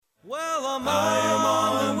I am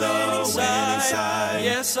on the winning side.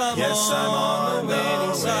 Yes, I'm on the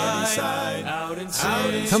winning side. Out in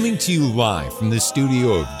sin. Coming to you live from the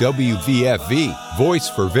studio of WVFV, Voice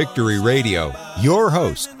for Victory Radio, your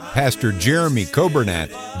host, Pastor Jeremy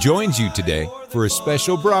Coburnett, joins you today for a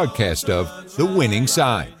special broadcast of The Winning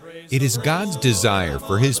Side. It is God's desire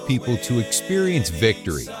for His people to experience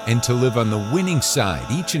victory and to live on the winning side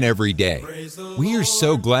each and every day. We are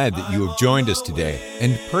so glad that you have joined us today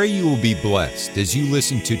and pray you will be blessed as you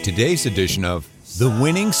listen to today's edition of The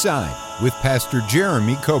Winning Side with Pastor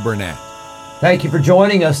Jeremy Coburnett. Thank you for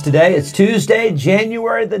joining us today. It's Tuesday,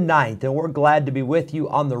 January the 9th, and we're glad to be with you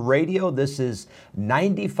on the radio. This is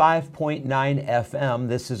 95.9 FM.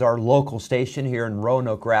 This is our local station here in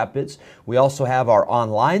Roanoke Rapids. We also have our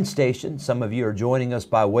online station. Some of you are joining us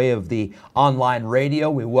by way of the online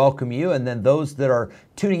radio. We welcome you. And then those that are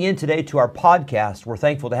tuning in today to our podcast, we're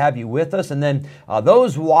thankful to have you with us. And then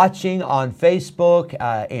those watching on Facebook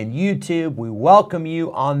and YouTube, we welcome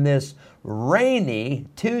you on this rainy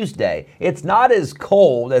Tuesday. It's not as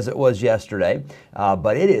cold as it was yesterday,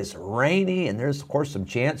 but it is rainy, and there's, of course, some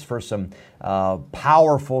chance for some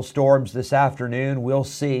powerful storms this afternoon. We'll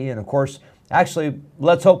see. And, of course, actually,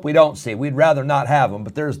 let's hope we don't see. We'd rather not have them,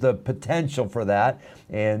 but there's the potential for that.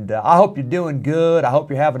 And I hope you're doing good. I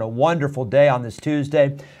hope you're having a wonderful day on this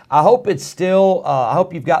Tuesday. I hope I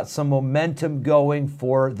hope you've got some momentum going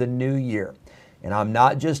for the new year. And I'm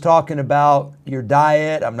not just talking about your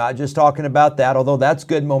diet. I'm not just talking about that, although that's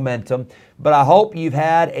good momentum. But I hope you've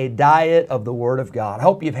had a diet of the Word of God. I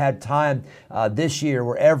hope you've had time this year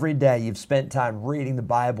where every day you've spent time reading the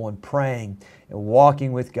Bible and praying and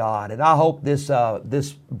walking with God. And I hope this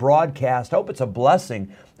broadcast, I hope it's a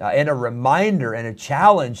blessing and a reminder and a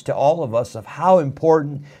challenge to all of us of how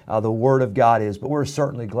important the Word of God is. But we're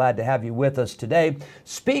certainly glad to have you with us today.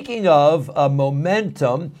 Speaking of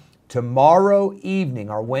momentum, tomorrow evening,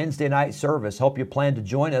 our Wednesday night service. Hope you plan to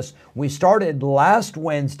join us. We started last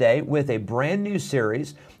Wednesday with a brand new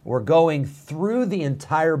series. We're going through the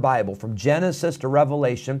entire Bible from Genesis to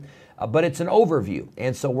Revelation, but it's an overview.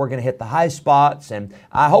 And so we're going to hit the high spots, and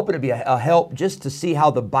I hope it'll be a help just to see how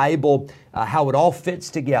the Bible, how it all fits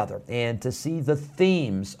together, and to see the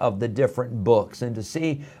themes of the different books, and to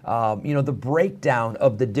see, the breakdown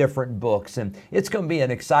of the different books. And it's going to be an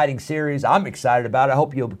exciting series. I'm excited about it. I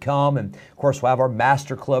hope you'll come. And of course, we'll have our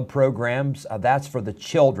Master Club programs. That's for the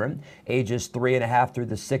children, ages 3.5 through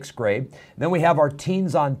the 6th grade. And then we have our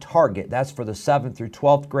Teens on Target. That's for the 7th through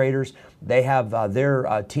 12th graders. They have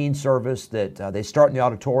their teen service that they start in the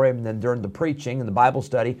auditorium, and then during the preaching and the Bible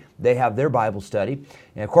study, they have their Bible study.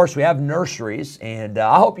 And of course, we have nurseries, and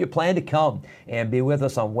I hope you plan to come and be with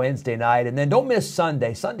us on Wednesday night. And then don't miss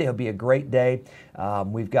Sunday. Sunday will be a great day.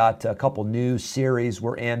 We've got a couple new series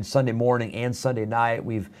we're in Sunday morning and Sunday night.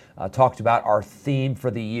 We've talked about our theme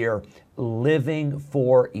for the year, Living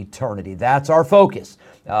for Eternity. That's our focus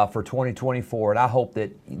for 2024, and I hope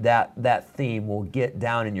that theme will get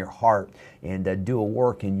down in your heart and do a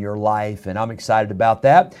work in your life, and I'm excited about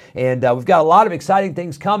that. And we've got a lot of exciting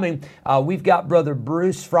things coming. We've got Brother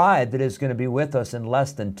Bruce Fry that is going to be with us in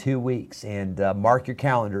less than 2 weeks, and mark your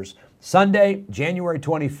calendars. Sunday, January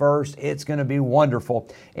 21st, it's going to be wonderful,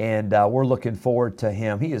 and we're looking forward to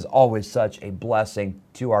him. He is always such a blessing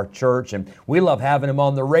to our church, and we love having him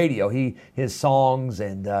on the radio. His songs,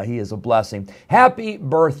 and he is a blessing. Happy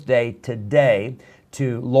birthday today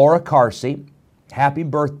to Laura Carsey. Happy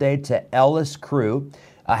birthday to Ellis Crew.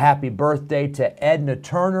 A happy birthday to Edna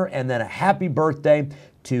Turner, and then a happy birthday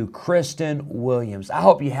to Kristen Williams. I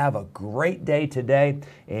hope you have a great day today,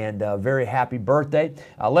 and a very happy birthday.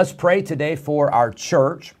 Let's pray today for our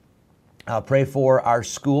church. Pray for our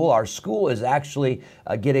school. Our school is actually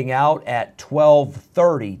getting out at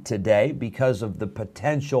 12:30 today because of the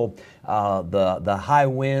potential, the high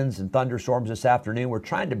winds and thunderstorms this afternoon. We're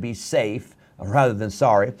trying to be safe rather than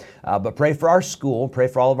sorry. But pray for our school. Pray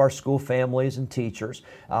for all of our school families and teachers.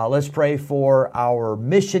 Let's pray for our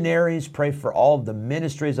missionaries. Pray for all of the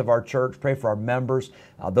ministries of our church. Pray for our members,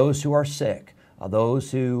 those who are sick,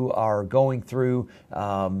 those who are going through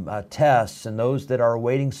tests, and those that are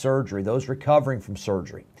awaiting surgery, those recovering from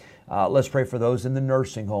surgery. Let's pray for those in the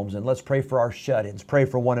nursing homes, and let's pray for our shut-ins. Pray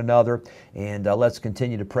for one another, and let's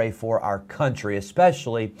continue to pray for our country,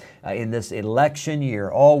 especially in this election year.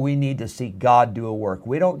 All we need to see God do a work.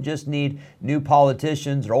 We don't just need new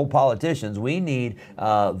politicians or old politicians. We need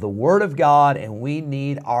the Word of God, and we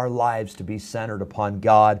need our lives to be centered upon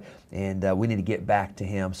God, and we need to get back to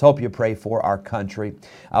Him. So hope you pray for our country.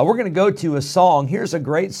 We're going to go to a song. Here's a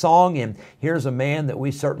great song, and here's a man that we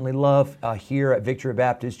certainly love here at Victory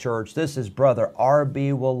Baptist Church. Church. This is Brother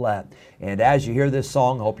R.B. Willett. And as you hear this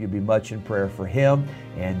song, I hope you'll be much in prayer for him,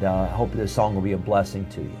 and I hope this song will be a blessing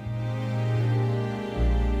to you.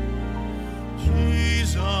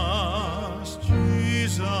 Jesus,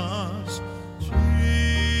 Jesus,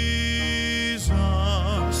 Jesus,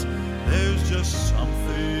 there's just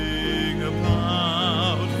something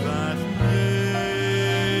about that name.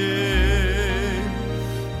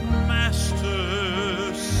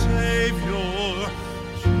 Master, Savior,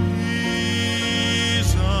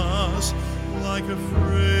 Jesus, like a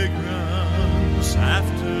fragrance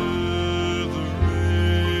after the rain.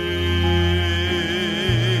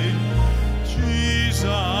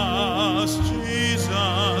 Jesus,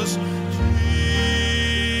 Jesus,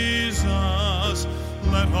 Jesus,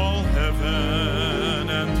 let all heaven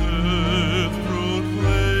and earth proclaim.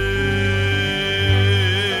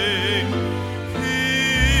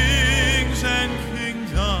 Kings and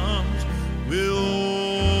kingdoms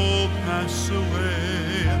will pass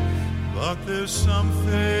away, but there's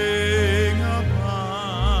something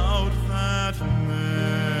about that name.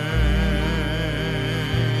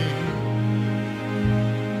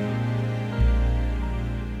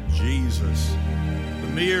 Jesus, the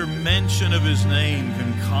mere mention of his name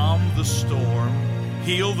can calm the storm,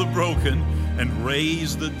 heal the broken, and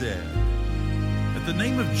raise the dead. At the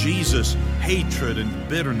name of Jesus, hatred and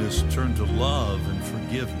bitterness turn to love and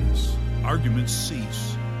forgiveness. Arguments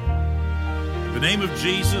cease. In the name of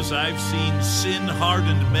Jesus, I've seen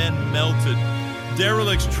sin-hardened men melted,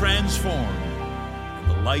 derelicts transformed, and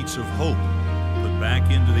the lights of hope put back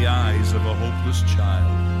into the eyes of a hopeless child.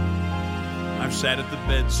 I've sat at the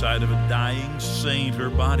bedside of a dying saint, her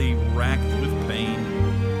body racked with pain,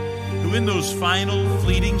 who in those final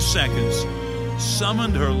fleeting seconds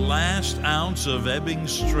summoned her last ounce of ebbing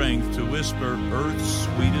strength to whisper earth's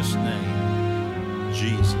sweetest name,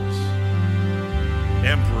 Jesus.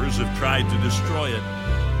 Emperors have tried to destroy it.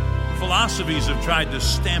 Philosophies have tried to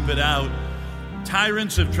stamp it out.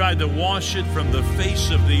 Tyrants have tried to wash it from the face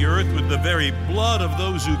of the earth with the very blood of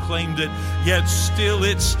those who claimed it, yet still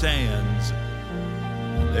it stands.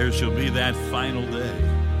 And there shall be that final day.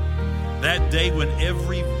 That day when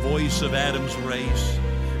every voice of Adam's race,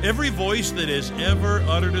 every voice that has ever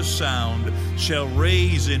uttered a sound, shall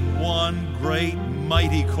raise in one great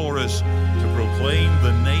mighty chorus to proclaim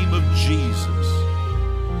the name of Jesus.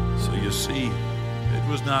 So you see, it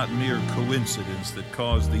was not mere coincidence that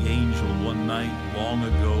caused the angel one night long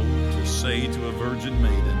ago to say to a virgin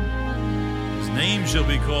maiden, his name shall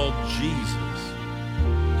be called Jesus.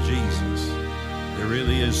 Jesus. There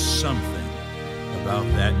really is something about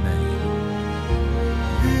that name.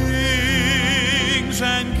 Kings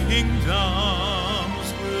and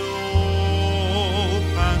kingdoms will all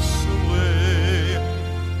pass away,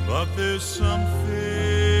 but there's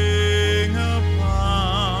something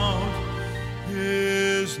about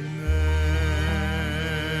his name.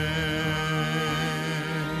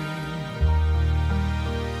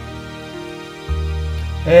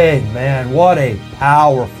 Amen. What a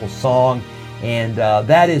powerful song. And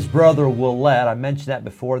that is Brother Willett. I mentioned that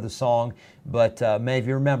before the song, but many of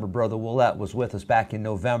you remember Brother Willett was with us back in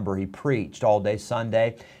November. He preached all day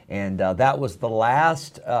Sunday, and that was the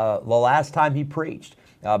last time he preached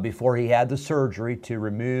before he had the surgery to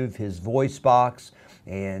remove his voice box.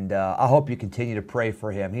 And I hope you continue to pray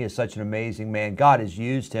for him. He is such an amazing man. God has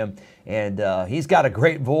used him, and he's got a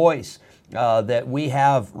great voice that we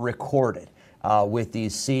have recorded with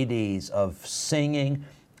these CDs of singing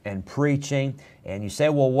and preaching. And you say,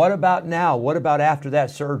 well, what about now? What about after that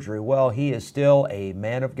surgery? Well, he is still a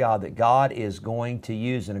man of God that God is going to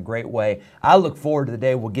use in a great way. I look forward to the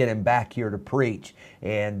day we'll get him back here to preach.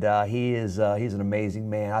 And he's an amazing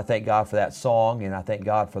man. I thank God for that song, and I thank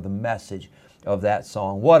God for the message of that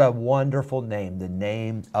song. What a wonderful name, the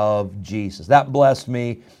name of Jesus. That blessed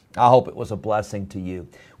me. I hope it was a blessing to you.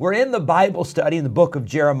 We're in the Bible study in the book of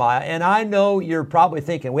Jeremiah, and I know you're probably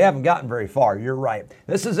thinking, we haven't gotten very far. You're right.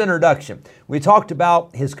 This is introduction. We talked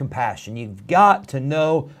about his compassion. You've got to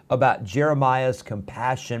know about Jeremiah's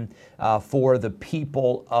compassion for the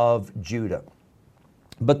people of Judah.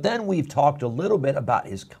 But then we've talked a little bit about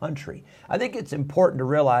his country. I think it's important to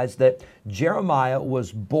realize that Jeremiah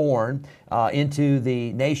was born into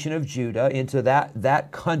the nation of Judah, into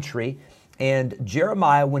that country. And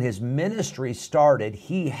Jeremiah, when his ministry started,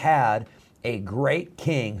 he had a great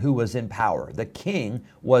king who was in power. The king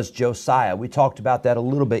was Josiah. We talked about that a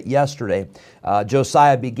little bit yesterday.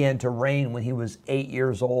 Josiah began to reign when he was 8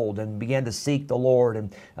 years old and began to seek the Lord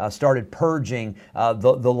and started purging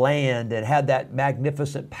the land and had that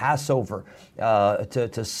magnificent Passover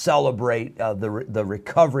to celebrate the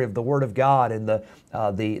recovery of the Word of God and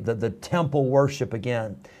the temple worship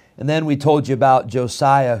again. And then we told you about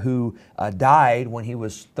Josiah, who died when he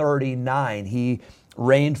was 39. He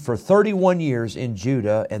reigned for 31 years in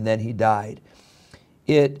Judah, and then he died.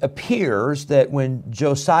 It appears that when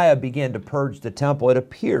Josiah began to purge the temple, it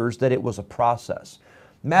appears that it was a process.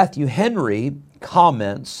 Matthew Henry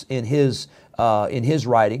comments in his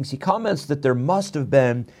writings, he comments that there must have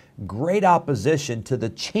been great opposition to the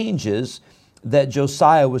changes that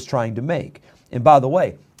Josiah was trying to make. And by the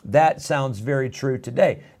way, that sounds very true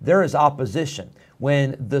today. There is opposition.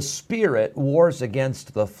 When the Spirit wars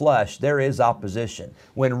against the flesh, there is opposition.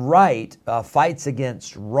 When right fights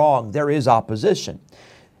against wrong, there is opposition.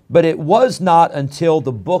 But it was not until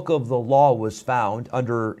the book of the law was found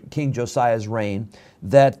under King Josiah's reign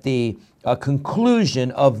that the conclusion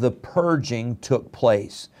of the purging took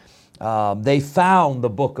place. They found the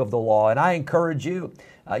book of the law, and I encourage you,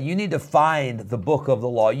 you need to find the book of the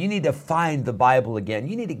law. You need to find the Bible again.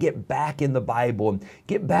 You need to get back in the Bible and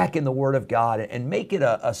get back in the Word of God and make it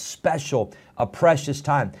a special, a precious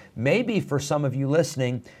time. Maybe for some of you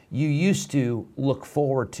listening, you used to look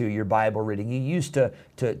forward to your Bible reading. You used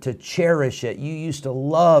to cherish it. You used to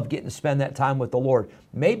love getting to spend that time with the Lord.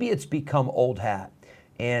 Maybe it's become old hat.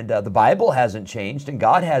 And the Bible hasn't changed and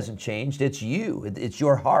God hasn't changed. It's you. It's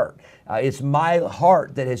your heart. It's my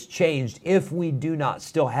heart that has changed if we do not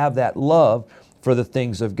still have that love for the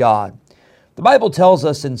things of God. The Bible tells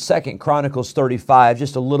us in 2 Chronicles 35,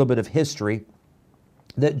 just a little bit of history,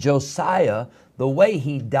 that Josiah, the way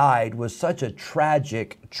he died was such a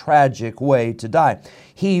tragic way to die.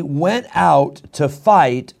 He went out to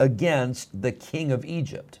fight against the king of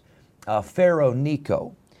Egypt, Pharaoh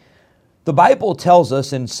Necho. The Bible tells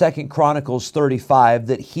us in 2 Chronicles 35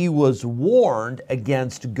 that he was warned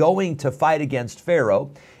against going to fight against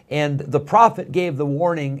Pharaoh, and the prophet gave the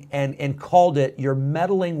warning and called it, "You're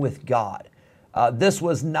meddling with God." This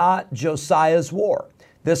was not Josiah's war.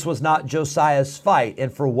 This was not Josiah's fight,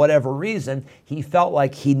 and for whatever reason, he felt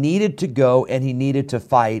like he needed to go and he needed to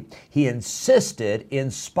fight. He insisted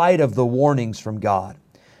in spite of the warnings from God.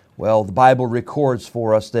 Well, the Bible records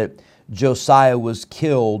for us that Josiah was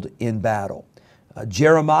killed in battle.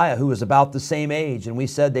 Jeremiah, who was about the same age, and we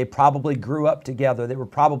said they probably grew up together, they were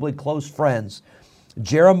probably close friends.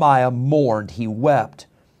 Jeremiah mourned, he wept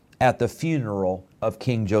at the funeral of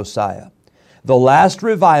King Josiah. The last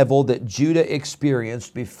revival that Judah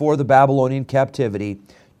experienced before the Babylonian captivity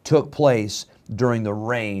took place during the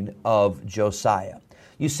reign of Josiah.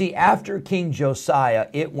 You see, after King Josiah,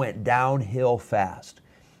 it went downhill fast.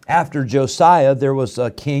 After Josiah, there was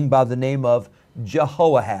a king by the name of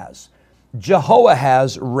Jehoahaz.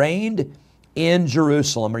 Jehoahaz reigned in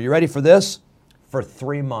Jerusalem. Are you ready for this? For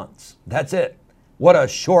 3 months. That's it. What a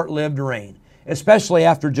short-lived reign, especially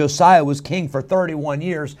after Josiah was king for 31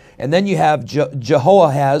 years. And then you have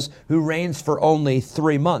Jehoahaz, who reigns for only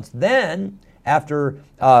 3 months. Then, after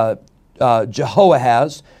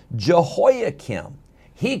Jehoahaz, Jehoiakim,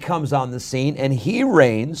 he comes on the scene and he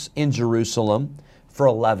reigns in Jerusalem for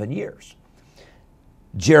 11 years.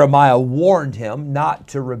 Jeremiah warned him not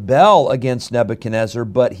to rebel against Nebuchadnezzar,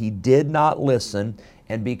 but he did not listen.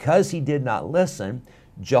 And because he did not listen,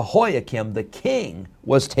 Jehoiakim, the king,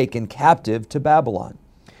 was taken captive to Babylon.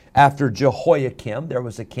 After Jehoiakim, there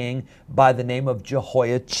was a king by the name of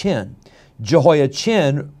Jehoiachin.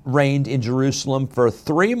 Jehoiachin reigned in Jerusalem for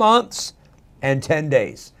 3 months and 10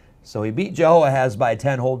 days. So he beat Jehoahaz by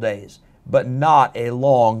 10 whole days, but not a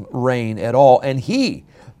long reign at all. And he,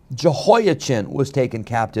 Jehoiachin, was taken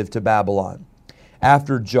captive to Babylon.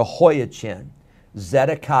 After Jehoiachin,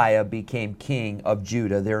 Zedekiah became king of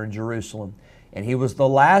Judah there in Jerusalem. And he was the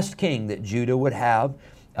last king that Judah would have.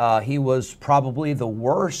 He was probably the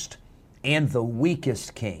worst and the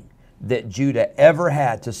weakest king that Judah ever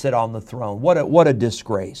had to sit on the throne. What a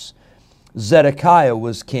disgrace. Zedekiah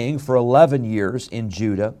was king for 11 years in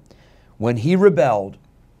Judah. When he rebelled,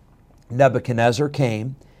 Nebuchadnezzar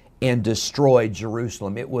came and destroyed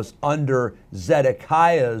Jerusalem. It was under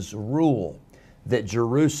Zedekiah's rule that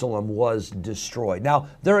Jerusalem was destroyed. Now,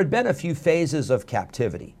 there had been a few phases of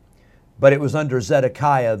captivity, but it was under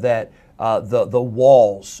Zedekiah that the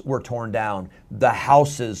walls were torn down, the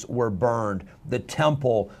houses were burned, the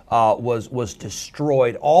temple was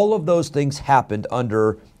destroyed. All of those things happened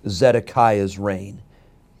under Zedekiah's reign.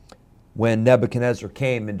 When Nebuchadnezzar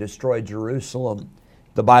came and destroyed Jerusalem,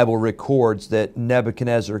 the Bible records that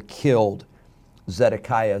Nebuchadnezzar killed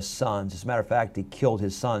Zedekiah's sons. As a matter of fact, he killed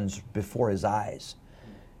his sons before his eyes.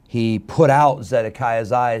 He put out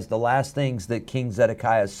Zedekiah's eyes. The last things that King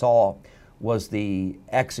Zedekiah saw was the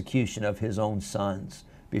execution of his own sons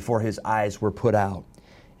before his eyes were put out.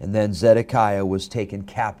 And then Zedekiah was taken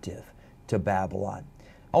captive to Babylon.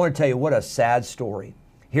 I want to tell you what a sad story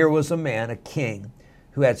Here was a man, a king,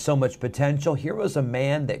 who had so much potential. Here was a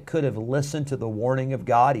man that could have listened to the warning of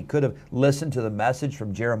God. He could have listened to the message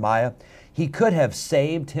from Jeremiah. He could have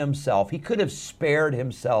saved himself. He could have spared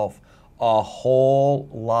himself a whole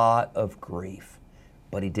lot of grief,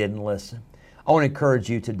 but he didn't listen. I want to encourage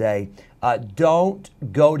you today, don't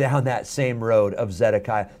go down that same road of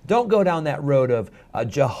Zedekiah. Don't go down that road of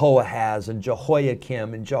Jehoahaz and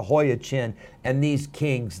Jehoiakim and Jehoiachin and these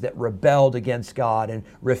kings that rebelled against God and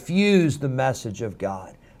refused the message of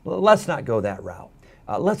God. Let's not go that route.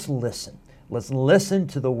 Let's listen. Let's listen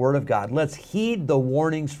to the Word of God. Let's heed the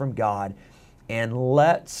warnings from God, and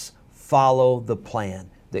let's follow the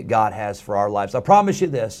plan that God has for our lives. I promise you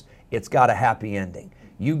this, it's got a happy ending.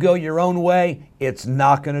 You go your own way, it's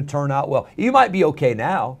not going to turn out well. You might be okay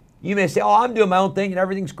now. You may say, I'm doing my own thing and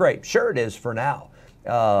everything's great. Sure it is for now.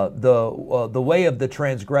 The way of the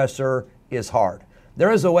transgressor is hard.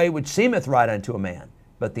 There is a way which seemeth right unto a man,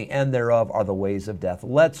 but the end thereof are the ways of death.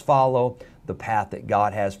 Let's follow the path that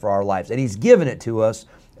God has for our lives. And He's given it to us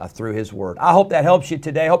through His Word. I hope that helps you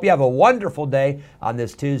today. I hope you have a wonderful day on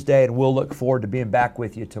this Tuesday, and we'll look forward to being back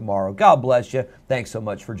with you tomorrow. God bless you. Thanks so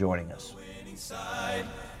much for joining us.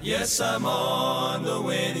 Yes, I'm on the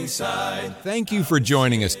winning side. Thank you for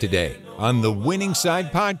joining us today on the Winning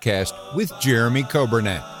Side Podcast with Jeremy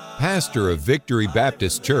Coburnett, pastor of Victory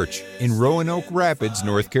Baptist Church in Roanoke Rapids,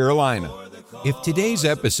 North Carolina. If today's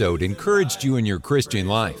episode encouraged you in your Christian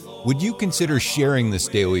life, would you consider sharing this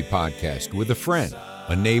daily podcast with a friend,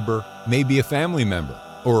 a neighbor, maybe a family member,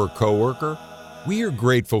 or a coworker? We are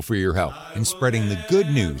grateful for your help in spreading the good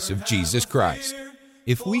news of Jesus Christ.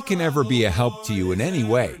 If we can ever be a help to you in any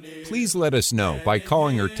way, please let us know by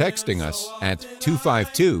calling or texting us at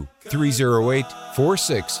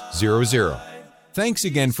 252-308-4600. Thanks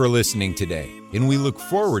again for listening today, and we look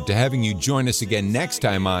forward to having you join us again next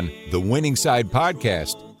time on the Winning Side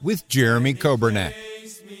Podcast with Jeremy Coburnett.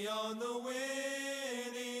 On the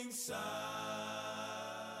winning side.